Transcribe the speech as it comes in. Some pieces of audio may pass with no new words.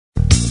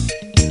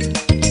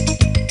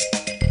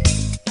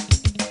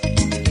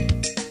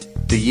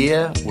The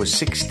year was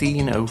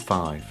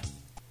 1605.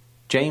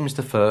 James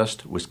I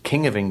was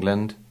King of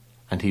England,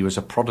 and he was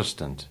a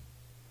Protestant.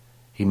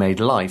 He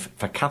made life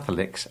for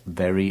Catholics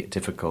very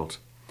difficult,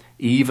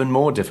 even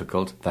more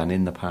difficult than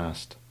in the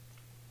past.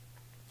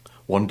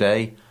 One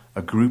day,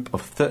 a group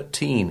of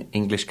 13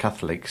 English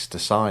Catholics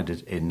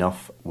decided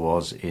enough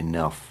was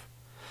enough.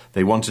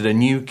 They wanted a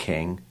new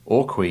king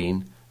or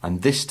queen,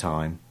 and this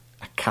time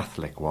a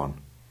Catholic one.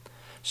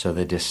 So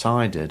they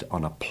decided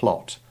on a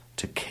plot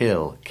to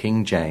kill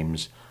King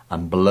James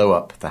and blow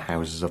up the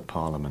Houses of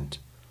Parliament.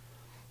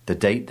 The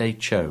date they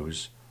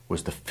chose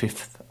was the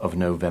 5th of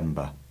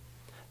November,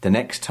 the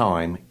next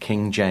time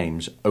King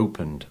James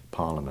opened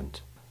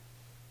Parliament.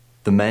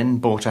 The men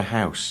bought a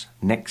house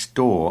next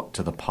door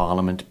to the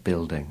Parliament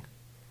building.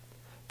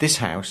 This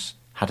house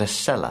had a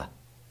cellar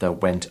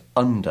that went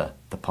under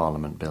the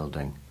Parliament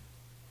building.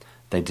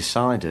 They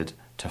decided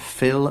to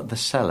fill the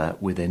cellar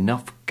with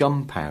enough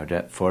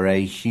gunpowder for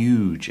a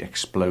huge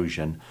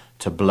explosion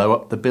to blow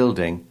up the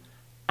building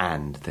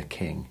and the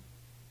king.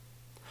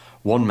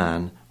 One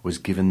man was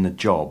given the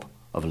job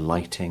of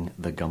lighting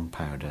the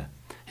gunpowder.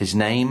 His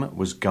name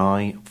was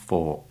Guy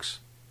Fawkes.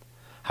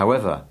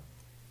 However,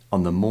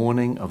 on the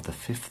morning of the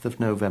 5th of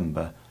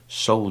November,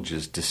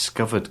 soldiers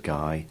discovered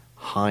Guy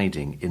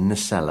hiding in the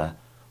cellar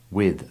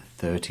with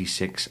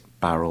 36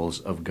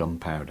 barrels of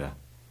gunpowder.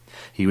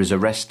 He was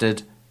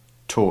arrested,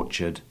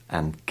 tortured,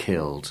 and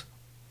killed.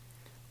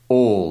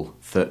 All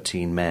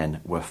 13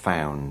 men were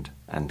found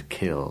and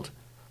killed.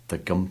 The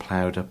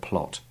gunpowder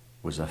plot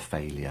was a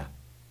failure.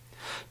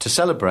 To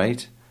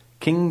celebrate,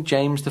 King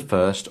James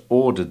I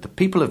ordered the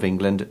people of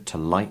England to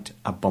light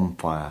a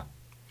bonfire.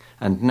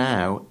 And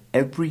now,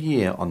 every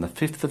year on the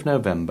 5th of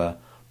November,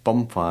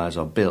 bonfires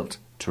are built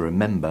to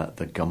remember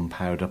the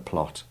gunpowder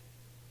plot.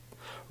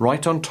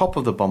 Right on top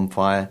of the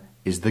bonfire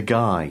is the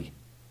Guy,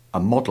 a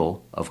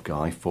model of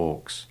Guy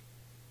Fawkes.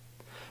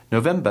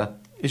 November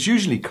is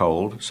usually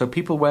cold, so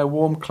people wear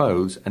warm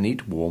clothes and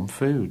eat warm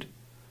food.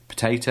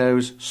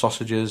 Potatoes,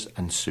 sausages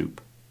and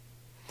soup.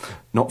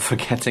 Not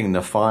forgetting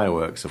the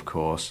fireworks, of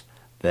course.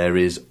 There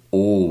is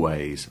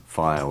always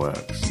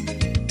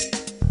fireworks.